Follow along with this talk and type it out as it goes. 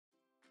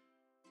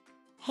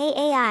Hey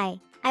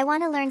I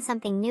want to learn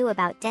something new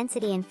about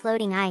density and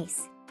floating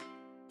ice.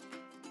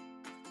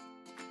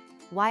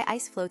 Why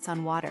ice floats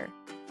on water.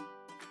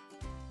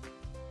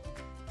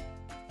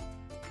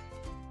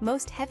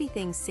 Most heavy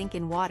things sink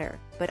in water,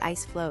 but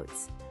ice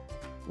floats.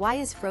 Why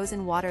is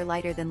frozen water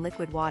lighter than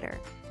liquid water?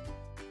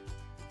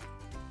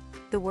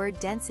 The word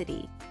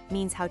density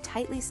means how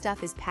tightly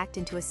stuff is packed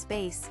into a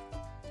space.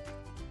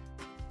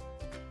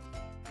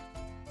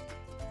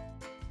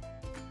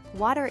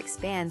 Water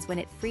expands when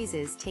it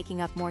freezes,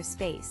 taking up more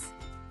space.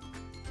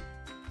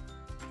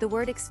 The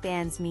word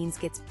expands means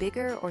gets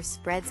bigger or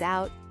spreads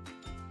out.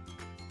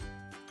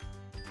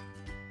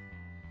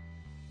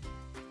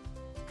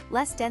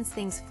 Less dense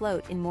things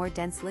float in more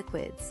dense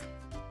liquids.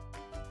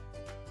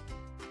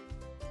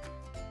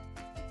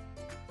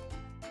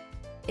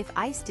 If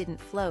ice didn't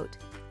float,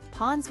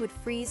 ponds would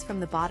freeze from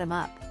the bottom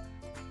up.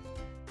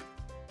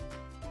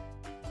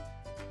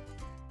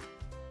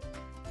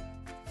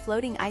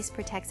 Floating ice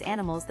protects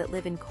animals that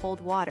live in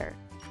cold water.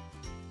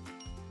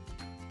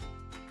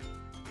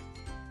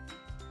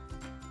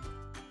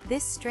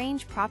 This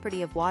strange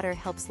property of water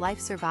helps life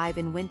survive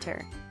in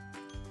winter.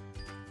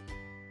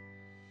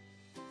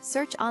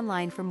 Search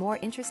online for more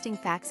interesting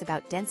facts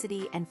about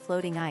density and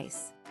floating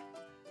ice.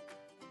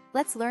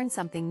 Let's learn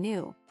something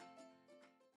new.